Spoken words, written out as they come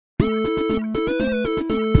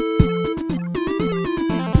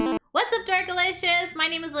Delicious! My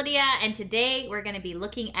name is Lydia, and today we're going to be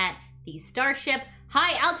looking at the Starship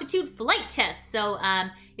High Altitude Flight Test. So,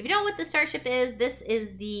 if you don't know what the Starship is, this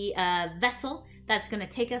is the vessel that's going to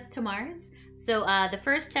take us to Mars. So, the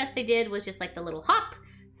first test they did was just like the little hop.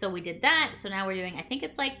 So we did that. So now we're doing, I think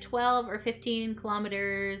it's like 12 or 15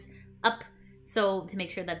 kilometers up. So to make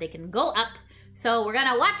sure that they can go up. So we're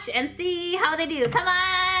going to watch and see how they do. Come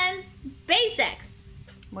on, SpaceX!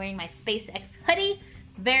 I'm wearing my SpaceX hoodie.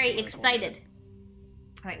 Very excited.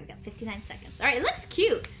 All right, we got 59 seconds. All right, it looks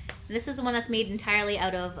cute. And this is the one that's made entirely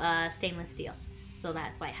out of stainless steel. So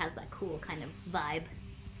that's why it has that cool kind of vibe.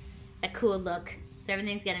 That cool look. So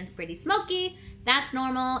everything's getting pretty smoky. That's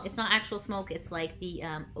normal. It's not actual smoke. It's like the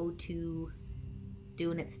O2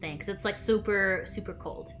 doing its thing. Because it's like super, super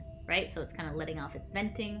cold, right? So it's kind of letting off its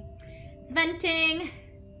venting. It's venting.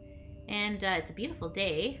 And it's a beautiful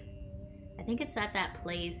day. I think it's at that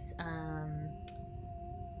place.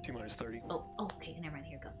 T-minus 30. Oh, okay. Never mind.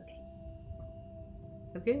 Here it goes. Okay.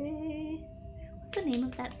 Okay. What's the name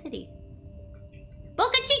of that city?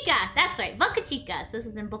 Boca Chica! That's right. Boca Chica. So this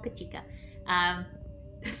is in Boca Chica.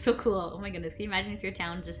 That's so cool. Oh my goodness. Can you imagine if your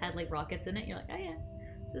town just had like rockets in it? You're like, oh yeah,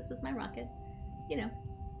 this is my rocket. You know.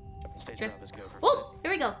 Sure. Oh, here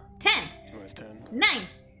we go. 10, 9,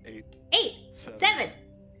 8, 7,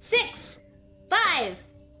 6, 5,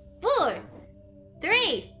 4,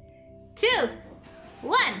 3, 2,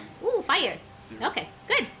 1. Ooh, fire. Okay,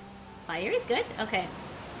 good. Fire is good. Okay.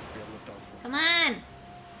 Come on.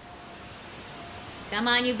 Come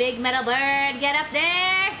on, you big metal bird. Get up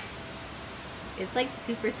there. It's like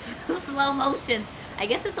super slow motion. I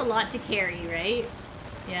guess it's a lot to carry, right?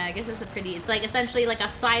 Yeah, I guess it's a pretty... It's like essentially like a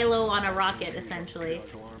silo on a rocket, essentially.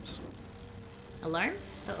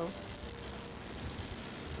 Alarms? Uh-oh.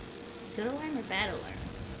 Good alarm or bad alarm?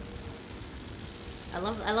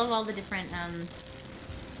 I love all the different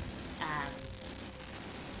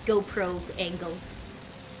GoPro angles.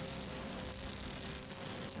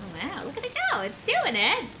 Oh wow, look at it go! It's doing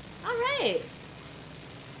it! Alright!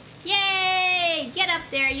 Yay! Get up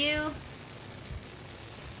there, you!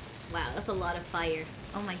 Wow, that's a lot of fire.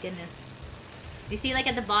 Oh my goodness. You see, like,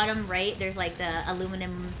 at the bottom right, there's, like, the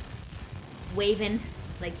aluminum waving,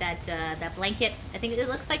 like, that that blanket. I think it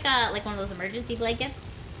looks like one of those emergency blankets.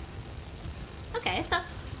 Okay, so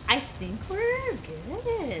I think we're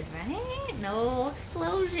good, right? No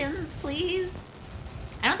explosions, please.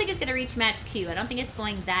 I don't think it's gonna reach Match Q. I don't think it's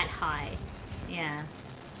going that high. Yeah.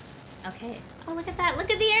 Okay. Oh, look at that. Look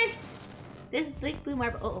at the Earth. This big blue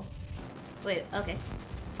marble. Uh-oh. Wait, okay.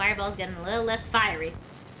 Fireball's getting a little less fiery.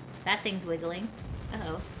 That thing's wiggling.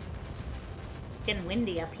 Uh-oh. It's getting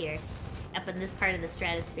windy up here. Up in this part of the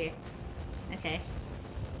stratosphere. Okay.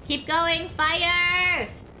 Keep going! Fire!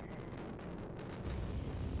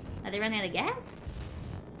 Are they running out of gas?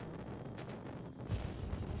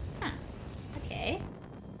 Huh. Okay.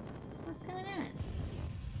 What's going on?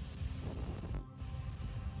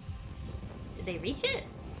 Did they reach it?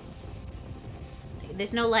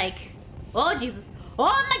 There's no like... Oh, Jesus.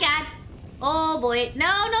 Oh, my God. Oh, boy. No,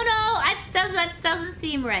 no, no. That doesn't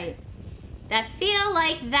seem right. That feel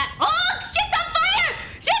like that... Oh, shit's on fire!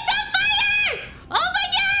 Shit's on fire! Oh, my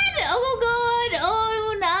God. Oh, God. Oh,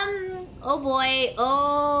 oh, boy.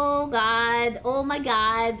 Oh, God. Oh, my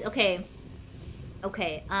God. Okay.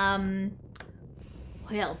 Okay.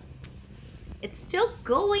 Well, it's still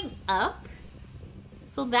going up.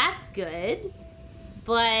 So that's good.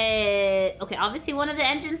 But, okay, obviously one of the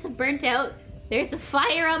engines have burnt out. There's a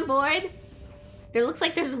fire on board. There looks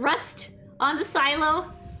like there's rust on the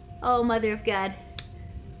silo. Oh, mother of God.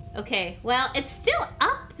 Okay, well, it's still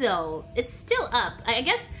up, though. It's still up. I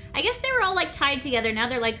guess they were all, like, tied together. Now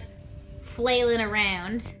they're, like, flailing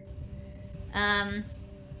around.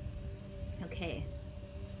 Okay.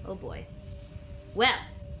 Oh, boy. Well,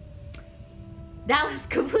 that was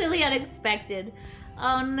completely unexpected.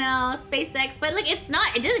 Oh no, SpaceX. But look, it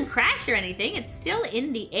doesn't crash or anything. It's still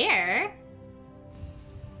in the air.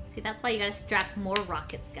 See, that's why you gotta strap more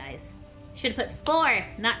rockets, guys. Should have put 4,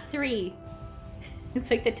 not 3. It's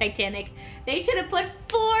like the Titanic. They should have put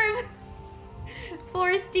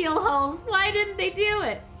 4 steel hulls. Why didn't they do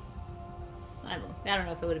it? I don't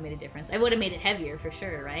know if it would have made a difference. I would have made it heavier for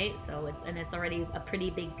sure, right? So it's already a pretty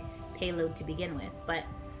big payload to begin with, but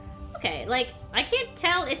okay, like, I can't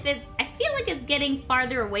tell if it's... I feel like it's getting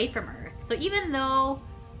farther away from Earth. So even though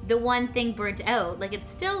the one thing burnt out, like, it's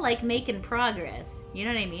still, like, making progress. You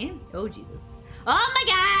know what I mean? Oh, Jesus. Oh, my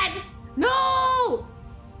God! No!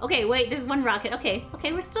 Okay, wait, there's one rocket. Okay,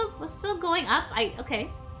 okay, we're still going up. Okay.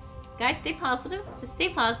 Guys, stay positive. Just stay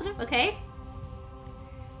positive, okay?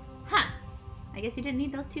 Huh. I guess you didn't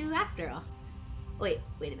need those two after all. Wait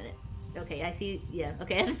a minute. Okay, I see. Yeah.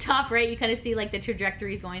 Okay, at the top right, you kind of see like the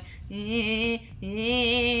trajectories going.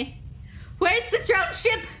 Where's the drone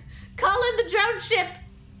ship? Call in the drone ship.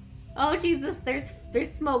 Oh Jesus, there's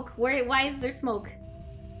smoke. Why is there smoke?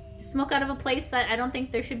 There's smoke out of a place that I don't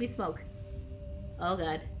think there should be smoke. Oh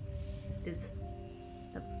God, that's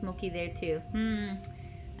smoky there too.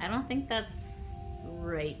 I don't think that's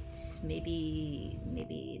right.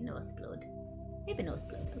 Maybe no explode. Maybe no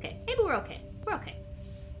explode. Okay, maybe we're okay. We're okay.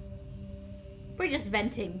 We're just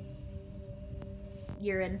venting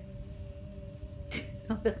urine.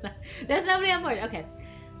 Oh, there's nobody on board. Okay.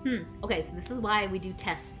 Okay, so this is why we do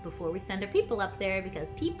tests before we send our people up there, because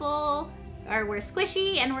we're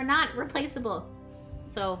squishy and we're not replaceable.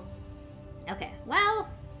 So, okay, well,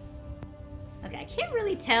 okay, I can't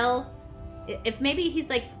really tell if maybe he's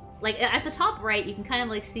like at the top right, you can kind of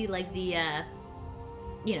like see like the,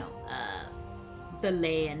 the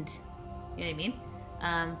land. You know what I mean?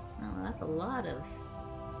 Oh, that's a lot of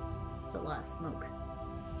smoke.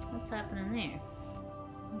 What's happening there?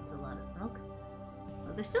 That's a lot of smoke.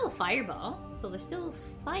 Oh, there's still a fireball, so there's still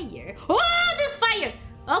fire. Oh, there's fire!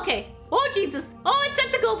 Okay. Oh, Jesus. Oh, it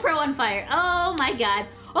set the GoPro on fire. Oh, my God.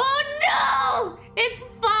 Oh, no! It's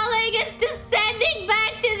falling. It's descending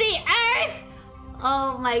back to the earth.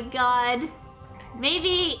 Oh, my God.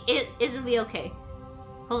 Maybe it'll be okay.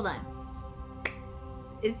 Hold on.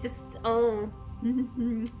 It's just, oh.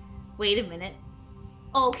 Wait a minute.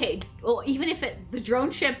 Okay. Oh, even if the drone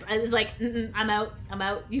ship is like, I'm out.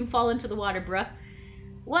 You fall into the water, bruh.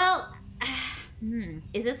 Well,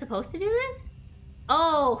 is it supposed to do this?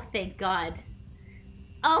 Oh, thank God.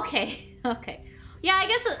 Okay. Okay. Yeah, I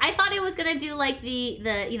guess I thought it was gonna do like the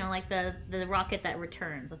rocket that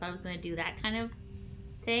returns. I thought it was gonna do that kind of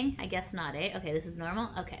thing. I guess not, eh? Okay, this is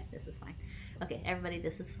normal. Okay, this is fine. Okay, everybody,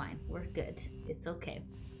 this is fine. We're good. It's okay.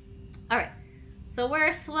 All right. So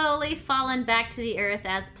we're slowly falling back to the earth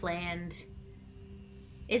as planned.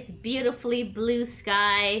 It's beautifully blue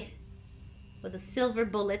sky with a silver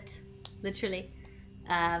bullet, literally.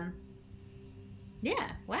 Yeah,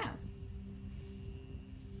 wow.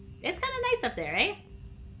 It's kind of nice up there, eh?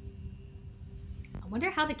 I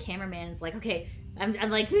wonder how the cameraman is like, okay, I'm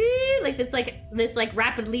like, it's like this like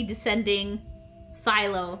rapidly descending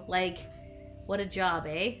silo. Like, what a job,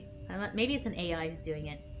 eh? Maybe it's an AI who's doing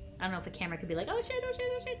it. I don't know if a camera could be like, oh shit, oh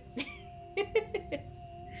shit, oh shit.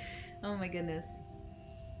 Oh my goodness.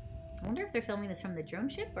 I wonder if they're filming this from the drone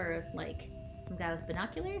ship or like some guy with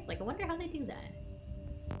binoculars. Like, I wonder how they do that.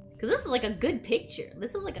 Because this is like a good picture.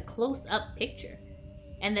 This is like a close-up picture.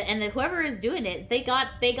 And whoever is doing it, they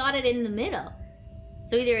got it in the middle.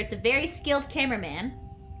 So either it's a very skilled cameraman.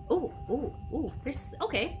 Ooh, ooh, ooh. There's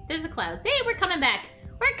the clouds. Hey, we're coming back.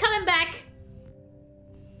 We're coming back.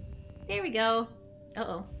 There we go.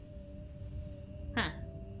 Uh-oh. Huh.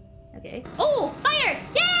 Okay. Oh, fire!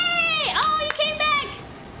 Yay! Oh, you came back!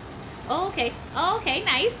 Oh, okay. Oh, okay,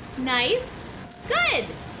 nice. Nice. Good.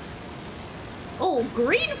 Oh,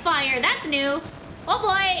 green fire. That's new. Oh, boy.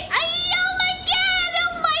 Ay, oh, my God!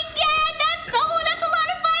 Oh, my God! That's a lot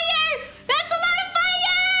of fire! That's a lot of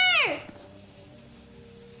fire!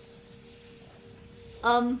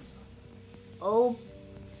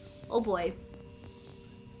 Oh, boy.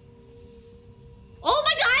 Oh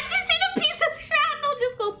my God, this is a piece of shrapnel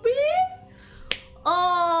just go beep.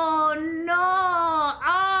 Oh no,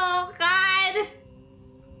 oh God.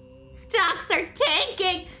 Stocks are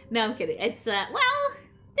tanking. No, I'm kidding. It's, well,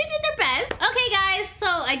 they did their best. Okay guys, so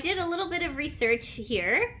I did a little bit of research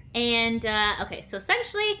here. And, okay, so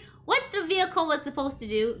essentially what the vehicle was supposed to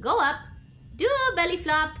do, go up, do a belly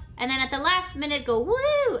flop, and then at the last minute go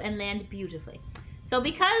woo and land beautifully. So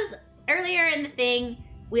because earlier in the thing,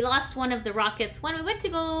 we lost one of the rockets. When we went to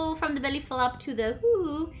go from the belly flop to the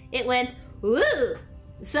whoo, it went woo.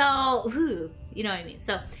 So, whoo, you know what I mean.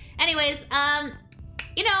 So, anyways,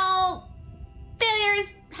 you know,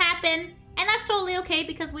 failures happen, and that's totally okay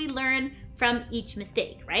because we learn from each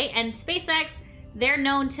mistake, right? And SpaceX, they're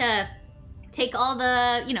known to take all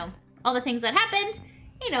the, all the things that happened,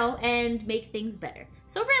 and make things better.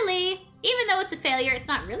 So really, even though it's a failure, it's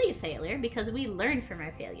not really a failure because we learn from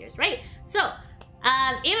our failures, right? So,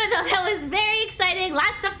 even though that was very exciting,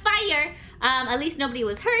 lots of fire, at least nobody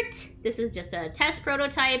was hurt. This is just a test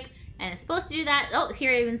prototype, and it's supposed to do that. Oh,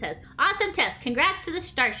 here it even says, awesome test. Congrats to the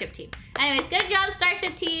Starship team. Anyways, good job,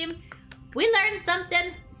 Starship team. We learned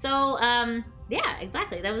something. So, yeah,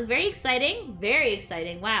 exactly. That was very exciting. Very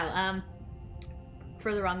exciting. Wow.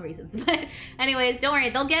 For the wrong reasons. But anyways, don't worry.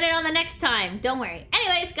 They'll get it on the next time. Don't worry.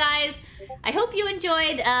 Anyways, guys, I hope you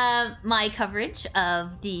enjoyed my coverage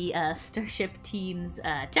of the Starship team's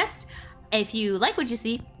test. If you like what you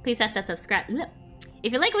see, please hit that subscribe.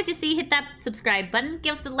 If you like what you see, hit that subscribe button,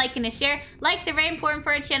 give us a like and a share. Likes are very important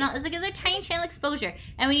for our channel as it gives our tiny channel exposure,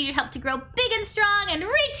 and we need your help to grow big and strong and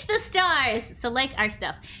reach the stars. So like our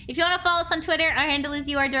stuff. If you want to follow us on Twitter, our handle is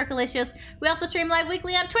YouAreDorkalicious. We also stream live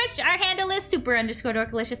weekly on Twitch. Our handle is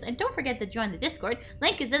super_dorkalicious. And don't forget to join the Discord.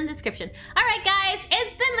 Link is in the description. All right, guys,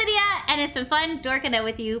 it's been Lydia, and it's been fun dorking out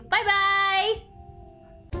with you. Bye-bye.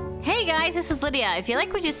 Hey guys, this is Lydia. If you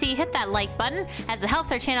like what you see, hit that like button as it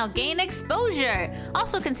helps our channel gain exposure.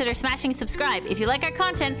 Also consider smashing subscribe. If you like our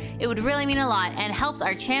content, it would really mean a lot and helps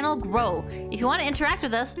our channel grow. If you want to interact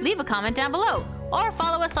with us, leave a comment down below or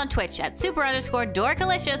follow us on Twitch at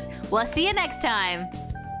super_dorkalicious. We'll see you next time.